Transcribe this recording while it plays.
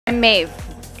Maeve,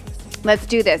 let's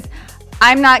do this.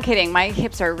 I'm not kidding. My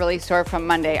hips are really sore from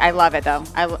Monday. I love it, though.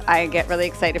 I get really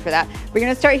excited for that. We're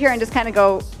going to start here and just kind of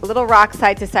go a little rock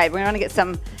side to side. We want to get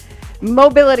some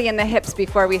mobility in the hips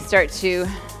before we start to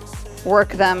work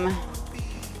them.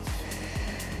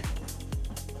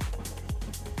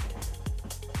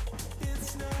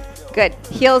 Good.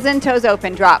 Heels in, toes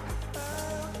open, drop.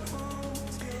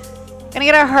 Gonna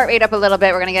get our heart rate up a little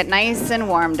bit. We're gonna get nice and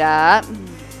warmed up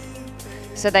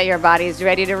so that your body's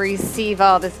ready to receive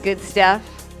all this good stuff.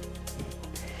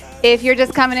 If you're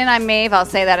just coming in, I'm Maeve. I'll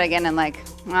say that again in like,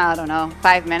 I don't know,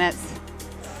 5 minutes.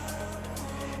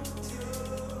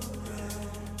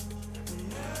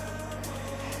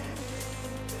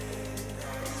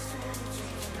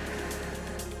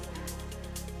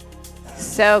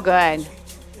 So good.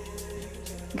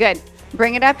 Good.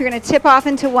 Bring it up. You're going to tip off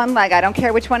into one leg. I don't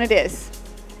care which one it is.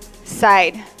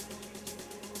 Side.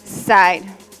 Side.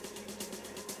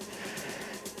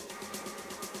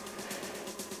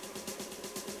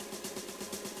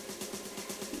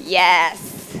 Yes.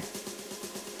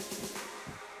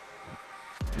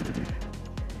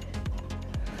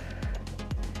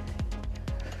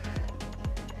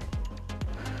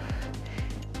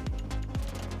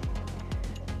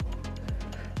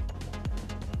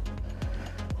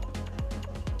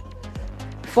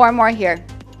 Four more here.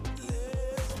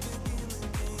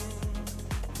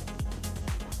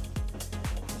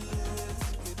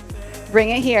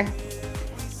 Bring it here.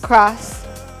 Cross,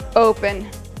 open.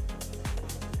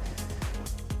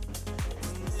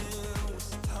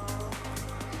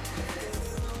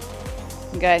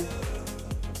 Good.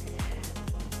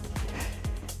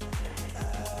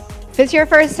 If it's your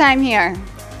first time here,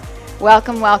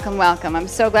 welcome, welcome, welcome. I'm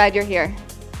so glad you're here.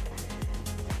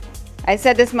 I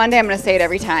said this Monday, I'm going to say it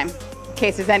every time, in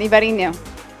case there's anybody new.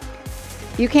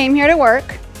 You came here to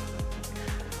work.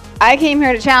 I came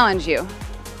here to challenge you.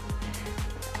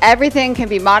 Everything can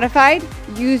be modified.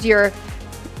 Use your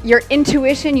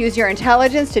intuition, use your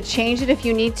intelligence to change it if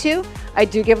you need to. I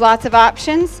do give lots of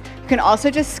options. You can also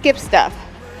just skip stuff.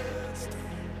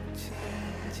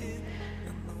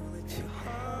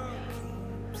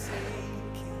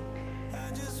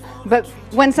 But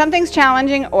when something's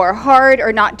challenging or hard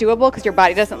or not doable because your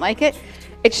body doesn't like it,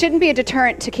 it shouldn't be a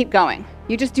deterrent to keep going.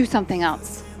 You just do something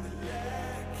else.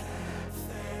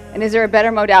 And is there a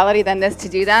better modality than this to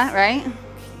do that, right?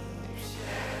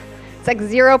 It's like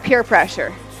zero peer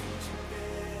pressure.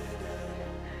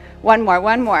 One more,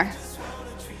 one more.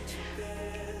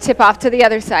 Tip off to the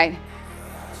other side.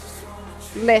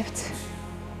 Lift.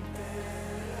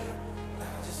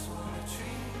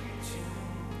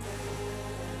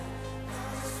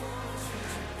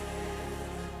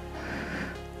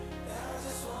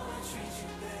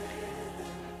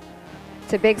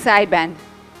 It's a big side bend.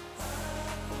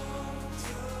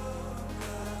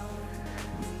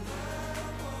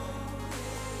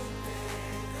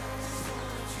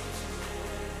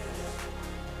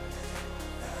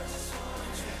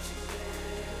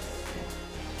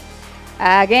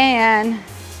 Again.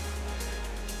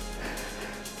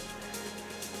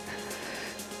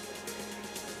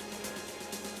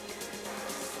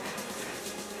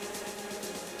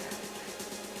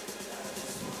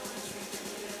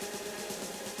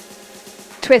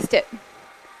 Twist it.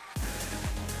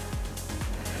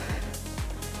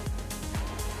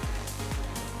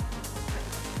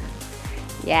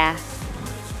 Yeah.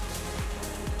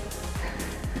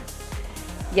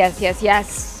 Yes, yes,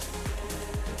 yes.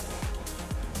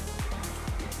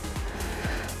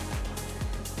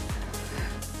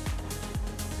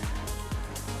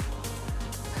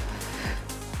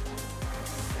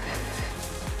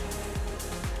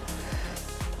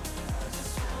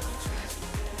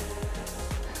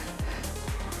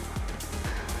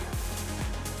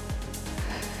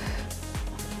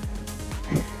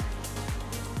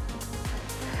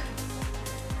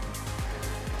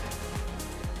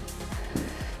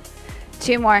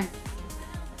 Two more.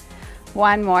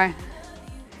 One more.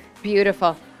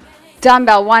 Beautiful.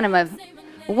 Dumbbell,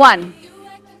 one.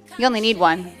 You only need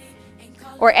one.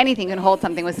 Or anything can hold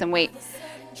something with some weight.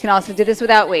 You can also do this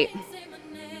without weight.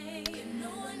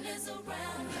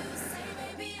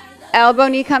 Elbow,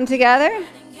 knee come together.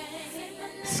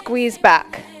 Squeeze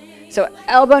back. So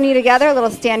elbow, knee together, a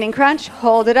little standing crunch.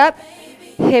 Hold it up.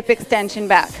 Hip extension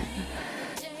back.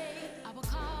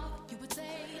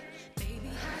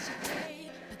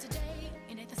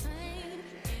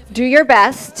 Do your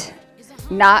best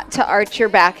not to arch your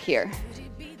back here.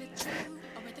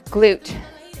 Glute.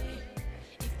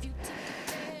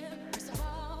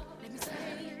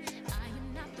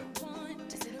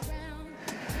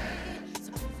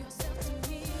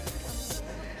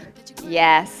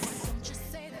 Yes.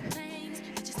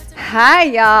 Hi,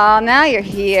 y'all. Now you're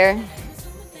here.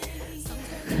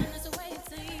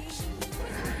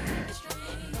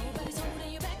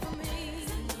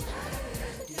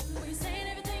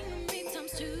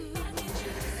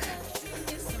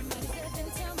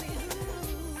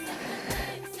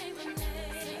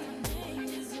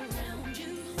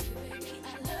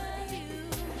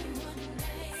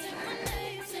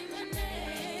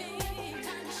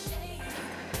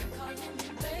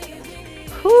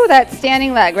 Ooh, that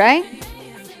standing leg, right?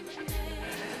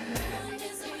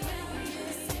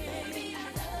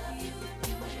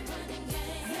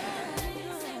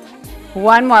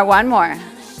 One more, one more.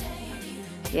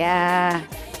 Yeah.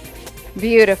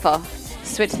 Beautiful.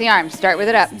 Switch the arms. Start with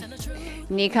it up.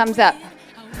 Knee comes up.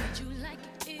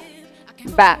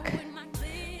 Back.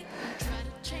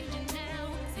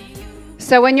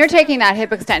 So when you're taking that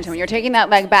hip extension, when you're taking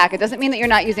that leg back, it doesn't mean that you're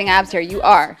not using abs here. You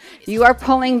are. You are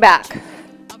pulling back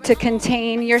to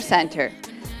contain your center.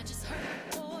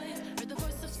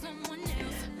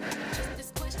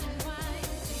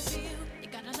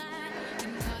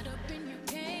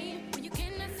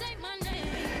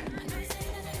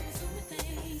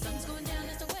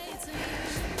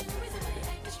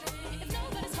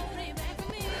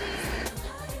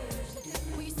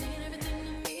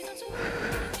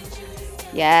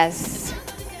 Yes.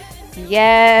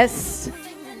 Yes.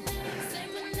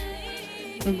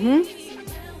 Mm-hmm.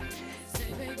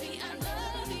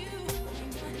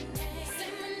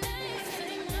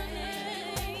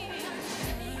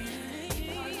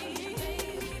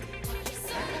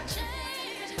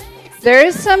 There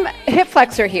is some hip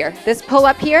flexor here. This pull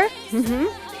up here. Mm-hmm.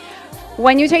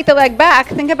 When you take the leg back,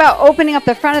 think about opening up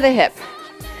the front of the hip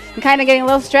and kind of getting a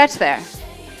little stretch there.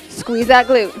 Squeeze that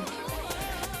glute.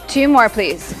 2 more,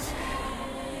 please.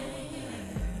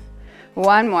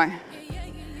 1 more.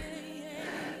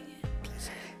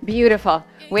 Beautiful.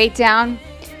 Weight down.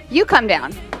 You come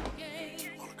down.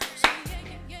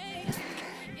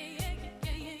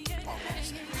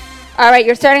 All right,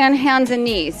 you're starting on hands and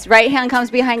knees. Right hand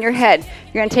comes behind your head.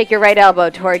 You're going to take your right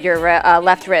elbow toward your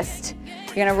left wrist.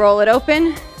 You're going to roll it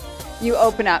open. You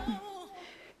open up.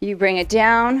 You bring it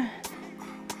down.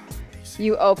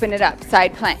 You open it up.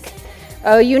 Side plank.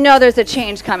 Oh, you know there's a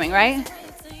change coming, right?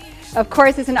 Of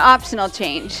course, it's an optional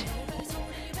change.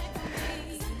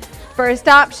 First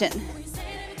option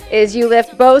is you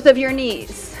lift both of your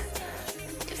knees.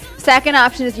 Second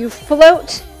option is you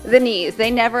float the knees.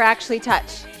 They never actually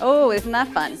touch. Oh, isn't that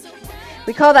fun?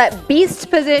 We call that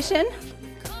beast position.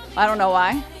 I don't know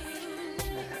why.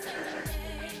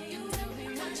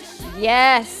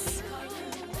 Yes.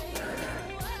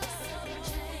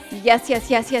 Yes, yes,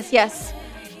 yes, yes, yes.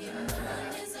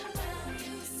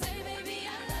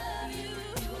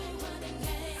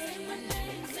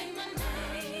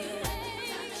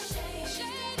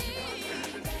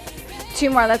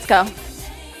 Two more, let's go.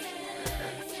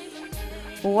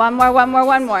 One more, one more,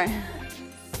 one more.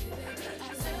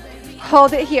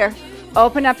 Hold it here.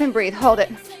 Open up and breathe. Hold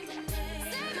it.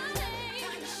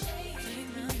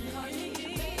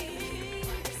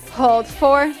 Hold.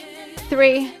 4,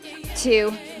 3,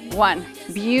 2, 1.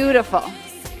 Beautiful.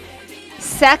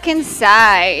 Second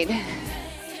side.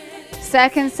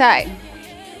 Second side.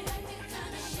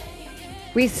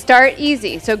 We start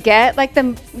easy. So get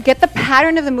the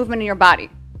pattern of the movement in your body.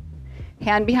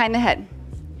 Hand behind the head.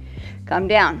 Come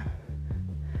down.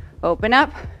 Open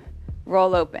up.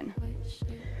 Roll open.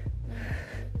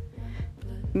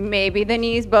 Maybe the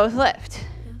knees both lift.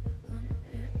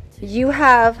 You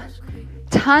have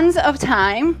tons of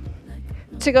time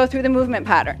to go through the movement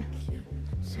pattern.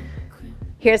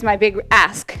 Here's my big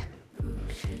ask,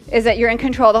 is that you're in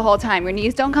control the whole time. Your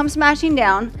knees don't come smashing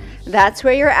down. That's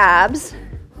where your abs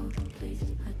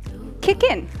kick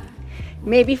in.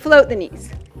 Maybe float the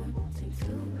knees.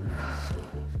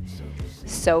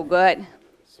 So good.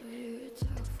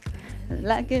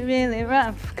 Like it really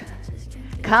rough.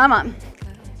 Come on.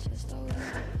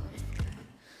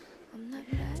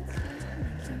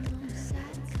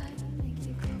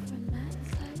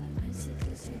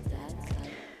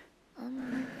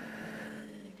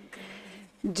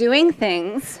 Doing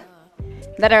things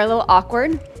that are a little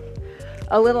awkward,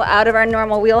 a little out of our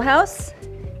normal wheelhouse,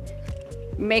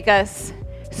 make us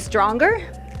stronger,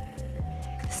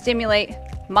 stimulate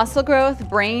muscle growth,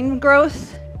 brain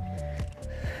growth.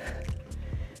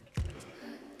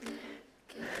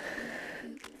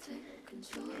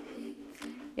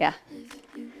 Yeah.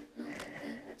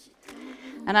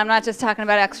 And I'm not just talking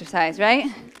about exercise,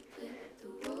 right?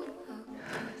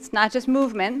 It's not just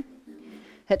movement.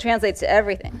 It translates to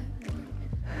everything.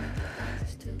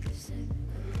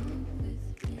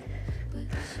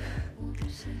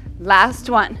 Last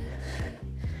one.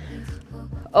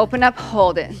 Open up,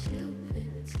 hold it.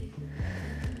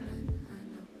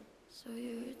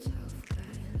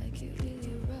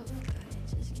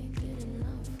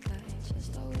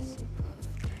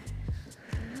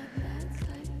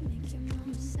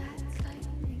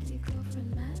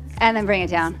 And then bring it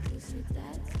down.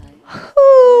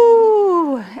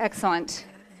 Ooh, excellent.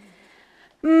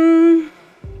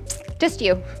 Just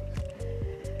you.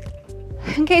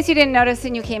 In case you didn't notice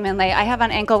and you came in late, I have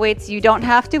on ankle weights. You don't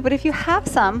have to, but if you have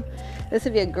some, this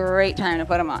would be a great time to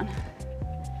put them on.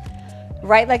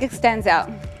 Right leg extends out.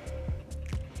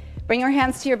 Bring your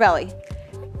hands to your belly.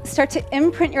 Start to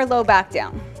imprint your low back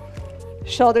down.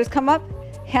 Shoulders come up,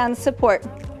 hands support.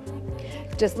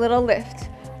 Just little lift,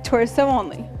 torso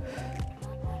only.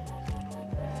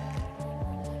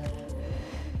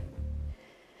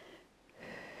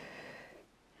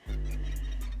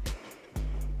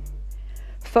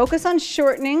 Focus on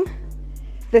shortening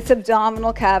this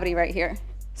abdominal cavity right here.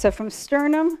 So from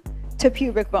sternum to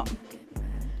pubic bone.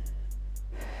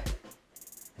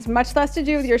 There's much less to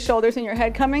do with your shoulders and your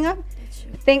head coming up.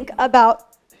 Think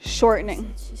about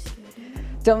shortening.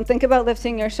 Don't think about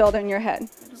lifting your shoulder and your head.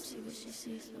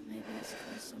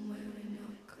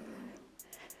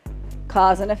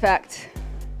 Cause and effect.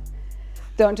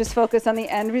 Don't just focus on the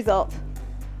end result.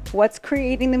 What's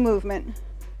creating the movement?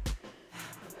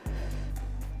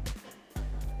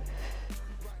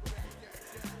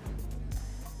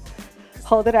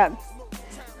 Hold it up.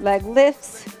 Leg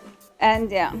lifts and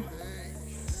down.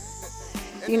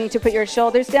 You need to put your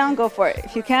shoulders down, go for it.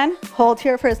 If you can, hold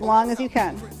here for as long as you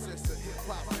can.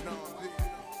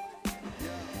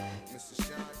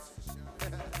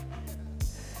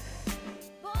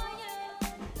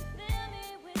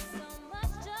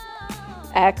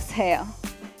 Exhale,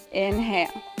 inhale.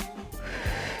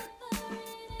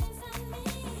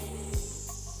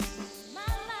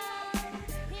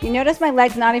 You notice my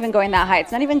leg's not even going that high.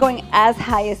 It's not even going as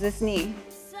high as this knee.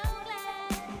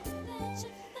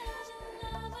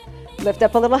 Lift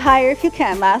up a little higher if you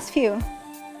can. Last few.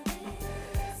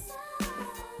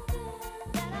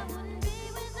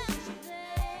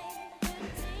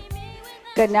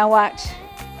 Good, now watch.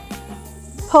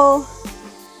 Pull,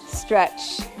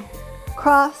 stretch,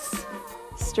 cross,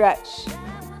 stretch.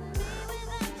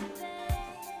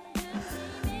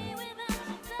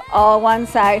 All one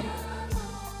side.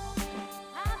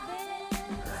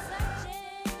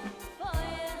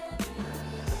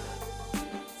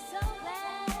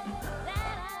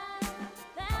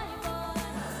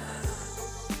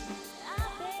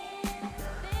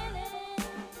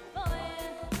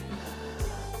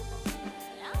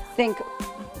 Think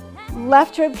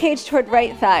left rib cage toward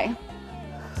right thigh.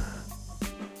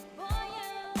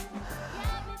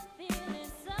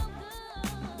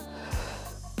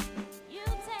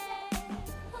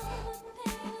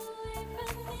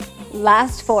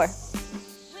 Last 4.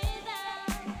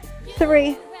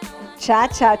 3.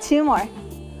 Cha-cha, 2 more.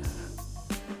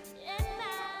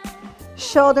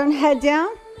 Shoulder and head down.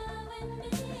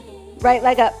 Right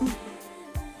leg up.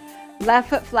 Left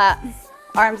foot flat.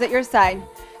 Arms at your side.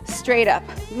 Straight up.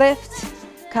 Lift.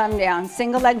 Come down.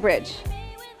 Single leg bridge.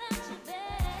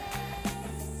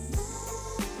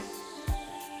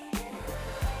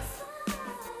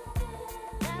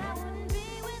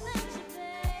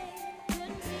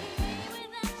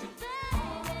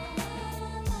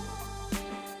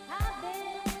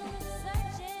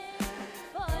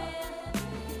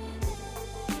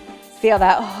 Feel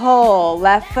that whole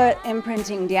left foot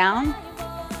imprinting down.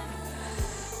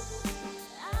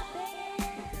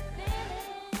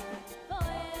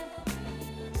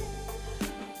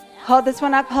 Hold this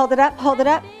one up, hold it up, hold it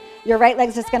up. Your right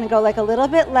leg's just gonna go like a little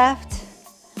bit left,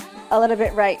 a little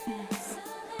bit right.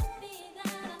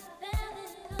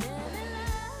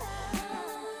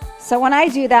 So when I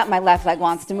do that, my left leg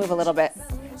wants to move a little bit.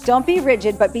 Don't be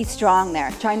rigid, but be strong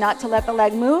there. Try not to let the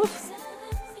leg move.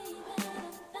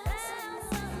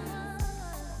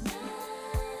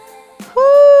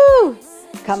 Woo!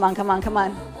 Come on, come on, come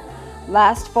on.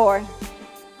 Last 4.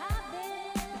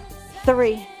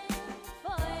 3.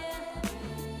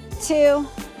 2.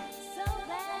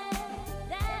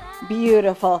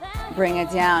 Beautiful. Bring it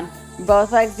down.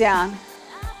 Both legs down.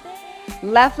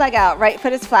 Left leg out. Right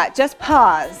foot is flat. Just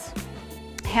pause.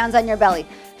 Hands on your belly.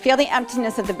 Feel the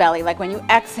emptiness of the belly, like when you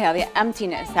exhale, the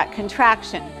emptiness, that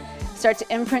contraction. Start to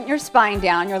imprint your spine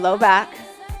down, your low back.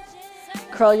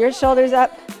 Curl your shoulders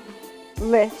up.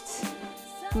 Lift.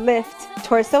 Lift.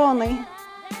 Torso only.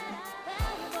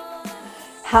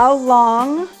 How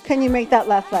long can you make that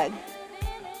left leg?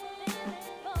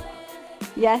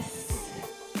 Yes.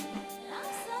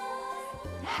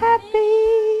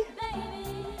 Happy.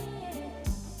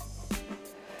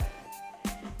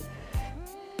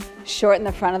 Shorten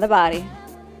the front of the body.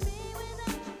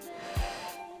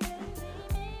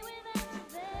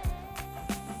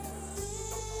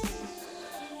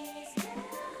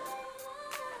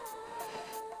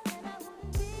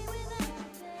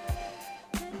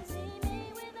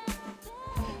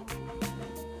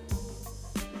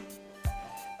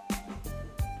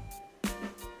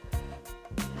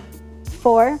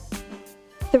 Four,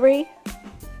 three,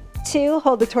 two,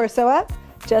 hold the torso up,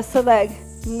 just the leg,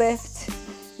 lift,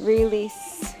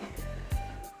 release.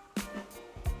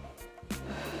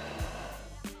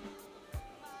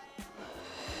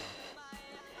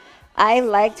 I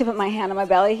like to put my hand on my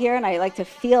belly here, and I like to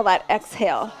feel that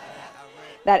exhale,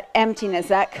 that emptiness,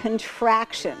 that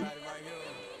contraction.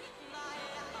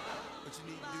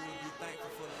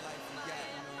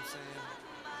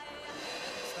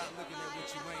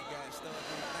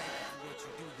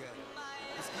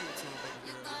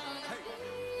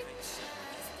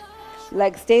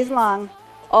 Leg stays long.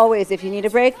 Always, if you need a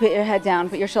break, put your head down,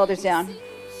 put your shoulders down.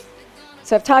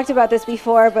 So I've talked about this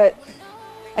before, but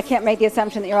I can't make the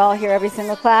assumption that you're all here every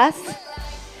single class.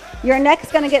 Your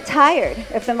neck's going to get tired.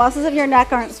 If the muscles of your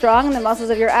neck aren't strong and the muscles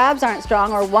of your abs aren't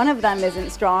strong, or one of them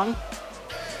isn't strong,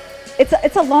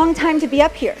 it's a long time to be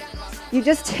up here. You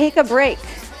just take a break.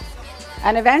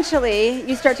 And eventually,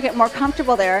 you start to get more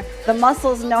comfortable there. The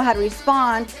muscles know how to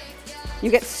respond. You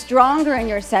get stronger in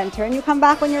your center, and you come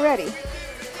back when you're ready.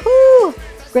 Whew.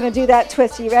 We're going to do that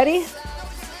twist. Are you ready?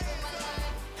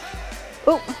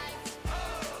 Ooh.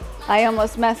 I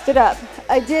almost messed it up.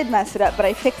 I did mess it up, but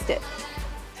I fixed it.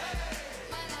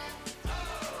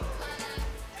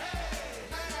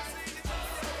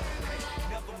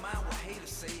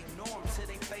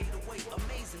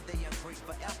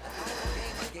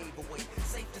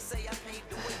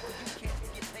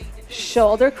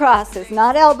 Shoulder crosses,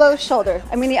 not elbow, shoulder.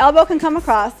 I mean, the elbow can come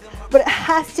across, but it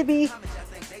has to be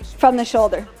from the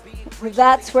shoulder.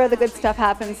 That's where the good stuff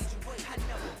happens.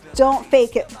 Don't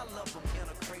fake it.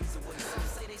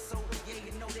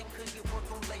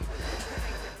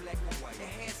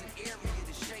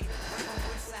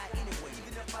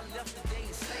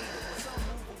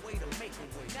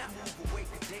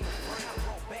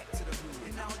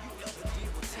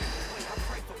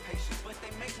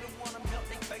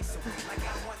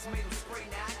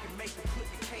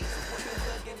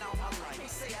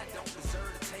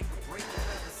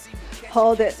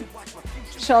 Hold it.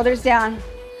 Shoulders down.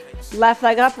 Left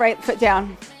leg up, right foot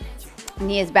down.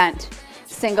 Knee is bent.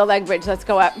 Single leg bridge. Let's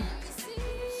go up.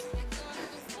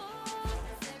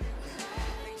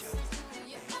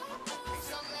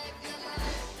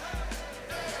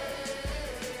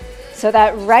 So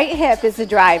that right hip is the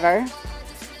driver.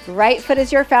 Right foot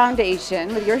is your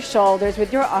foundation with your shoulders,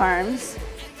 with your arms.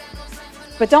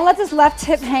 But don't let this left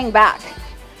hip hang back.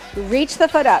 Reach the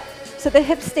foot up so the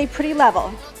hips stay pretty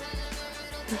level.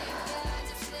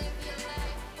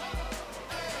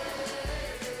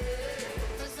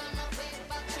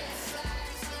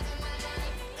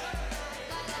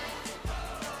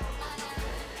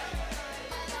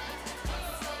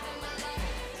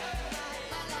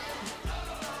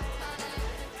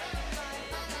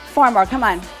 Four more, come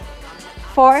on.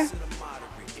 4,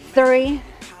 3,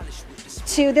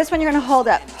 2. This one you're gonna hold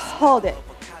up, hold it.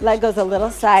 Leg goes a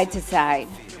little side to side.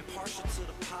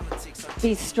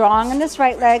 Be strong in this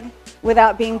right leg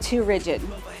without being too rigid.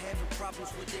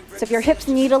 So if your hips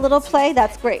need a little play,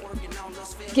 that's great.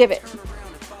 Give it,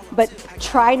 but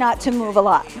try not to move a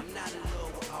lot.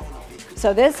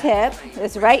 So this hip,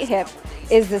 this right hip,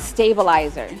 is the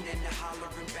stabilizer.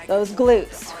 Those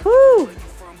glutes, whoo!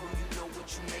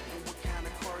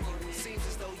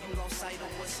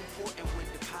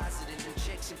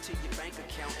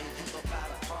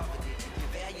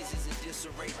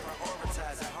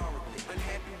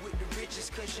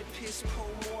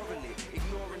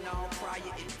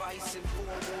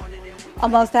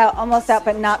 Almost out,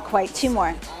 but not quite. 2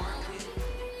 more.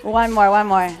 One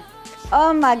more.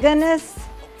 Oh my goodness.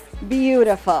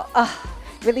 Beautiful. Oh,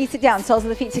 release it down, soles of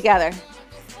the feet together.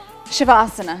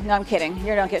 Shavasana. No, I'm kidding.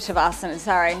 You don't get Shavasana,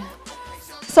 sorry.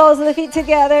 Soles of the feet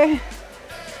together.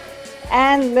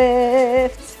 And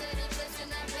lift.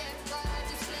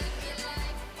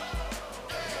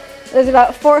 There's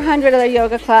about 400 other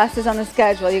yoga classes on the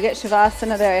schedule. You get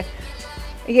Shavasana there.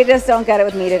 You just don't get it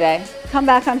with me today. Come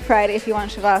back on Friday if you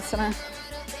want Shavasana.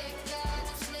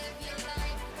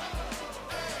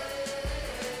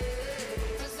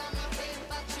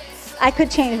 I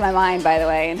could change my mind, by the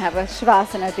way, and have a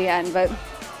Shavasana at the end, but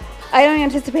I don't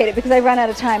anticipate it because I run out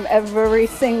of time every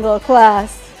single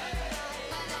class.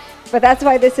 But that's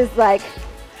why this is like,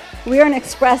 we're an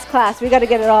express class. We got to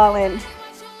get it all in.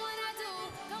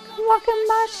 Come walk in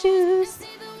my shoes.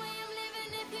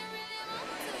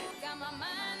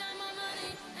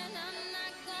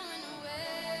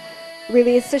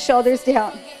 Release the shoulders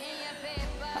down.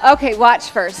 Okay, watch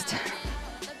first.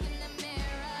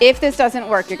 If this doesn't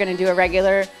work, you're going to do a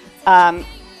regular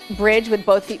bridge with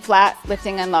both feet flat,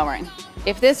 lifting and lowering.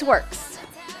 If this works,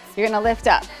 you're going to lift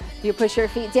up. You push your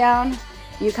feet down,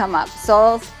 you come up.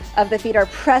 Soles of the feet are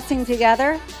pressing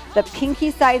together. The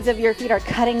pinky sides of your feet are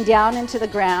cutting down into the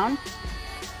ground.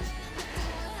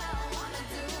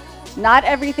 Not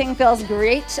everything feels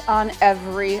great on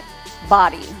every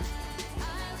body.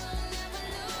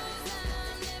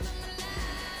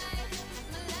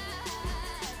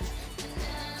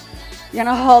 You're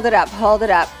gonna hold it up, hold it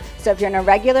up. So if you're in a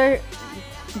regular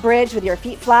bridge with your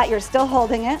feet flat, you're still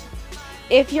holding it.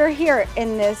 If you're here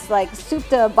in this like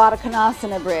Supta Baddha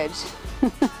Konasana bridge,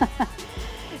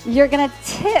 you're gonna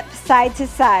tip side to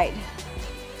side.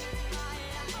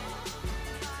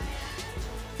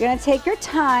 You're gonna take your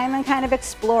time and kind of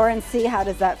explore and see how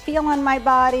does that feel on my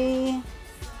body.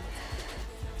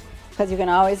 Because you can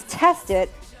always test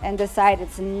it and decide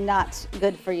it's not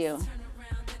good for you.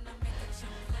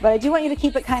 But I do want you to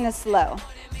keep it kind of slow.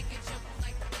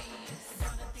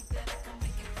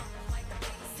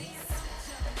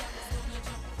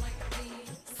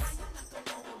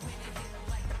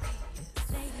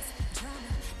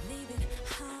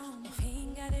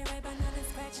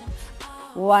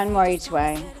 One more each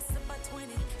way.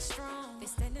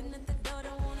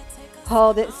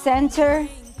 Hold it center,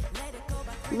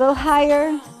 a little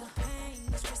higher,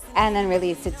 and then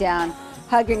release it down.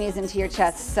 Hug your knees into your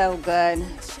chest, so good.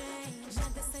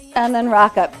 And then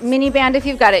rock up. Mini band if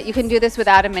you've got it. You can do this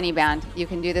without a mini band. You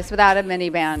can do this without a mini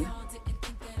band.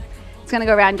 It's gonna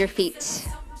go around your feet.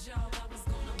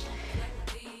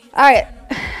 All right,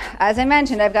 as I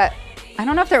mentioned, I've got, I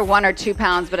don't know if they're 1 or 2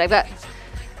 pounds, but I've got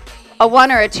a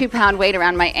 1 or a 2 pound weight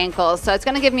around my ankles. So it's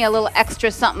gonna give me a little extra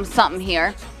something, something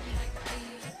here.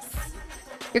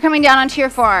 You're coming down onto your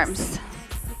forearms.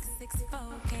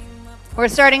 We're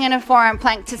starting in a forearm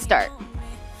plank to start.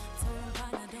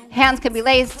 Hands can be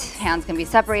laced, hands can be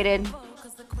separated.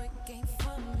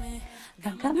 I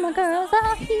got my girls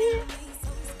out here.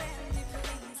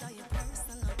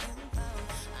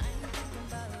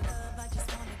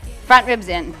 Front ribs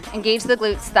in, engage the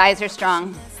glutes, thighs are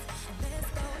strong.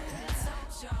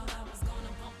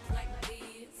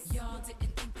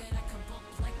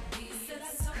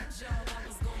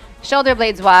 Shoulder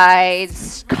blades wide,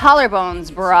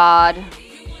 collarbones broad.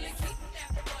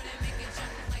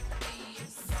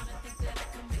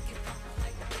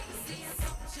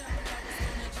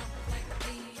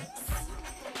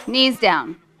 Knees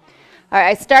down. All right,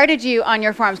 I started you on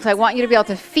your forearms because I want you to be able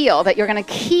to feel that you're going to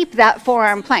keep that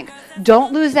forearm plank.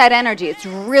 Don't lose that energy. It's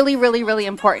really, really, really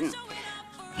important.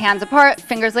 Hands apart,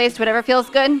 fingers laced, whatever feels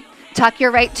good. Tuck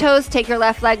your right toes, take your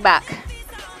left leg back.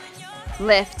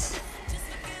 Lift.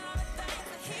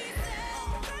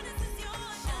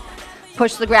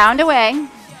 Push the ground away.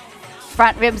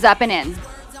 Front ribs up and in.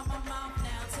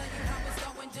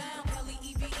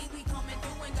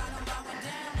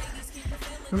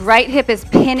 Right hip is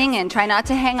pinning in. Try not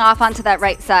to hang off onto that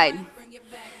right side.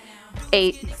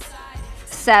 8,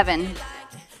 7,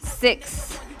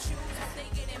 6,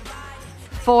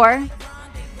 4,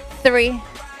 3,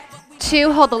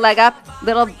 2. Hold the leg up.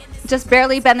 Little, just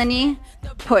barely bend the knee.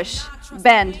 Push,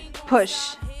 bend,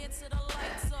 push.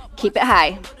 Keep it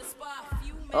high.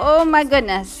 Oh my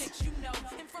goodness.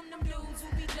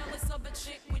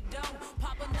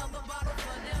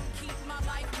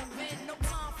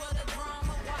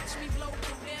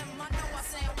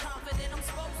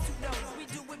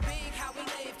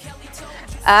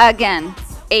 Again,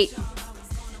 8,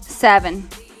 7,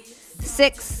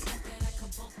 6,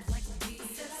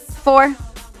 4,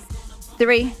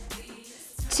 3,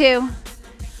 2.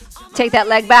 Take that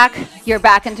leg back. You're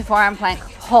back into forearm plank.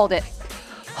 Hold it.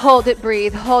 Hold it,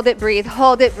 breathe. Hold it, breathe.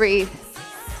 Hold it, breathe.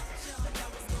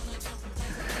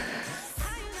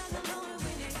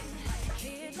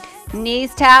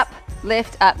 Knees tap,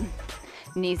 lift up.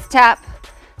 Knees tap,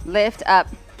 lift up.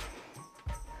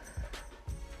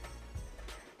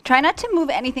 Try not to move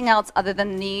anything else other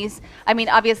than the knees. I mean,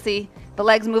 obviously, the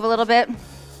legs move a little bit.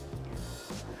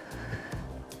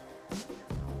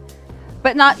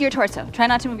 But not your torso. Try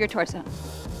not to move your torso.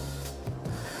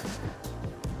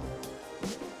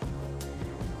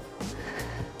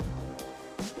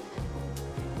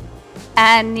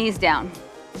 And knees down.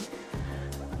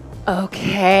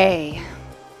 Okay.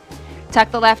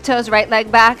 Tuck the left toes, right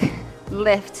leg back.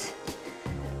 Lift.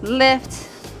 Lift.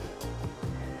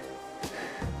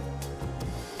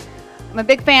 I'm a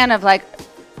big fan of like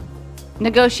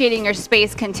Negotiating your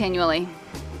space continually.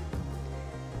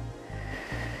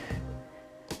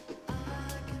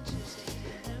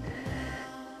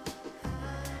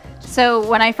 So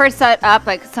when I first set up,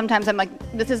 like sometimes I'm like,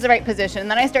 this is the right position.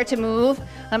 And then I start to move,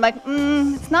 and I'm like,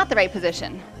 it's not the right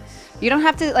position. You don't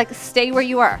have to like stay where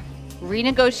you are.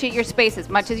 Renegotiate your space as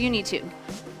much as you need to.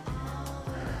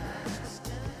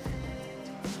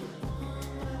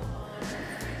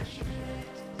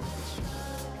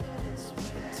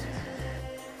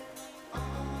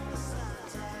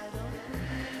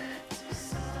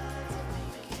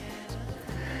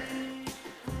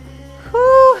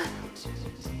 Whew.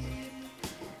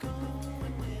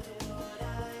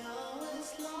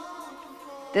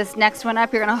 This next one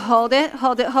up, you're gonna hold it,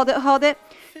 hold it, hold it, hold it.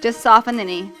 Just soften the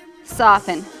knee.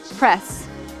 Soften, press.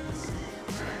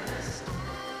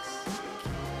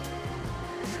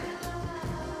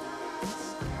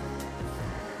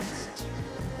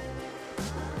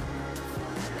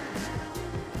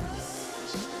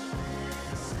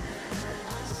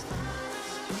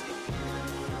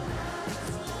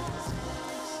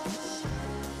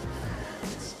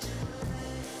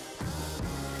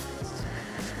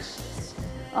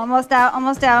 Almost out,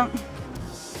 almost out.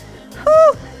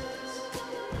 Whew.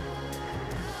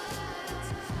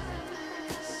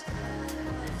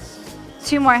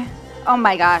 Two more. Oh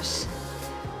my gosh.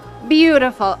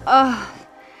 Beautiful. Oh,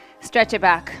 stretch it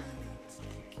back.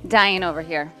 Dying over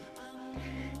here.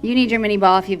 You need your mini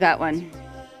ball if you've got one.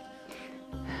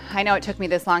 I know it took me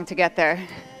this long to get there.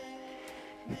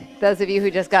 Those of you who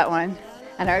just got one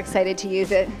and are excited to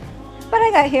use it. But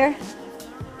I got here.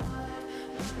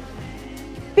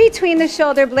 Between the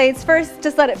shoulder blades first,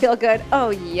 just let it feel good. Oh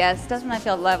yes, doesn't that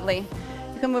feel lovely?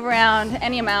 You can move around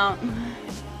any amount.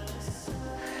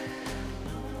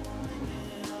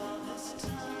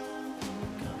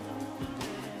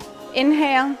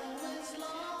 Inhale.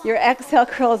 Your exhale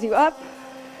curls you up.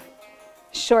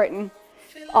 Shorten.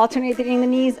 Alternating the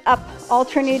knees up.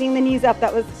 Alternating the knees up.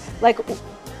 That was like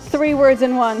 3 words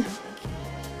in one.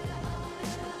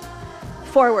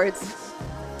 4 words.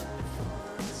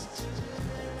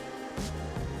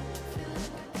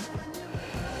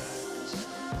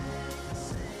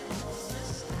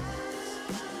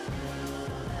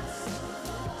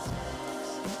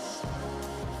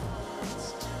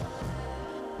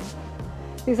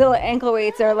 These little ankle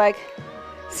weights are like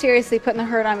seriously putting the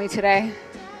hurt on me today.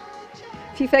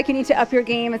 If you feel like you need to up your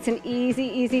game, it's an easy,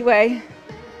 easy way.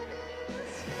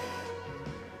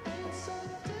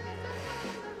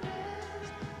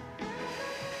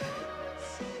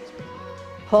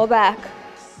 Pull back.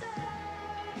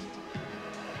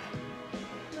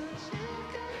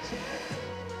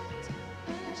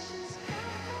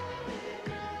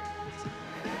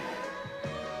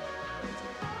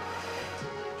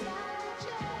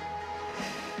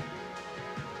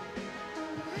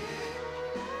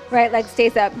 Right leg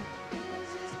stays up.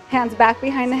 Hands back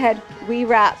behind the head. We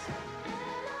wrap.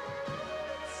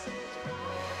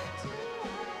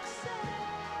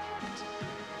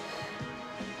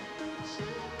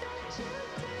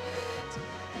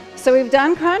 So we've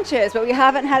done crunches, but we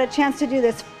haven't had a chance to do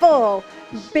this full,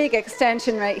 big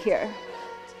extension right here.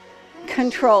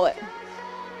 Control it.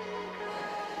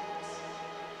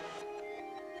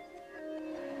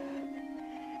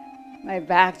 My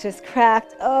back just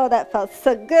cracked. Oh, that felt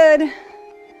so good.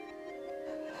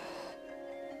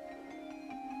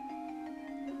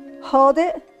 Hold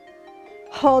it.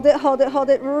 Hold it, hold it, hold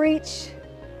it. Reach.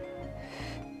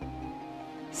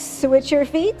 Switch your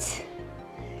feet.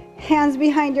 Hands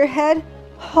behind your head.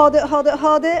 Hold it, hold it,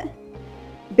 hold it.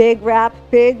 Big wrap,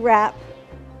 big wrap.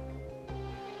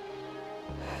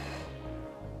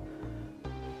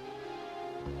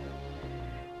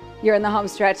 You're in the home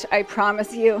stretch, I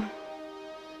promise you.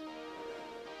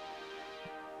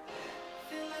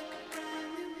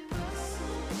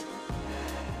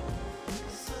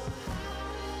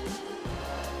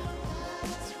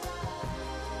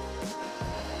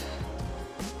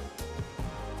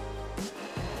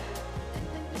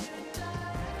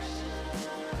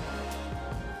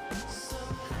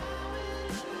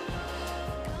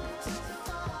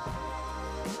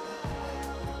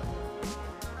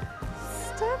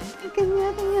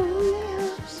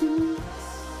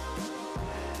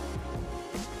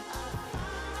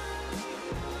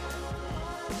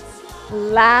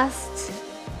 Last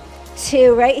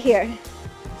 2 right here.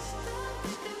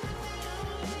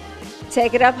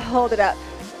 Take it up, hold it up.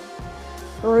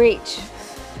 Reach.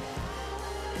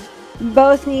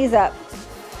 Both knees up.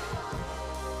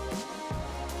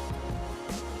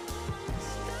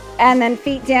 And then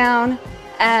feet down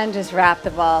and just wrap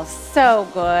the ball. So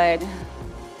good.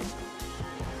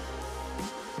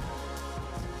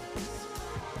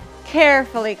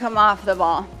 Carefully come off the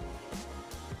ball.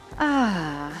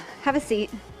 Have a seat.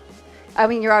 I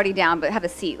mean, you're already down, but have a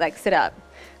seat, like sit up.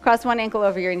 Cross one ankle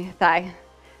over your thigh.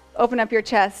 Open up your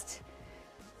chest.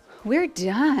 We're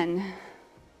done.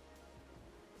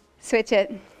 Switch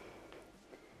it.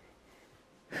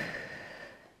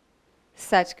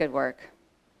 Such good work.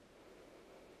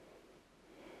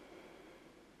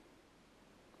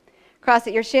 Cross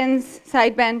at your shins,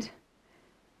 side bend.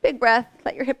 Big breath,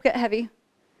 let your hip get heavy.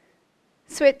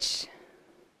 Switch.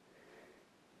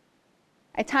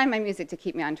 I time my music to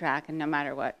keep me on track, and no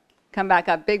matter what. Come back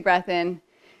up, big breath in.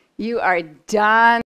 You are done.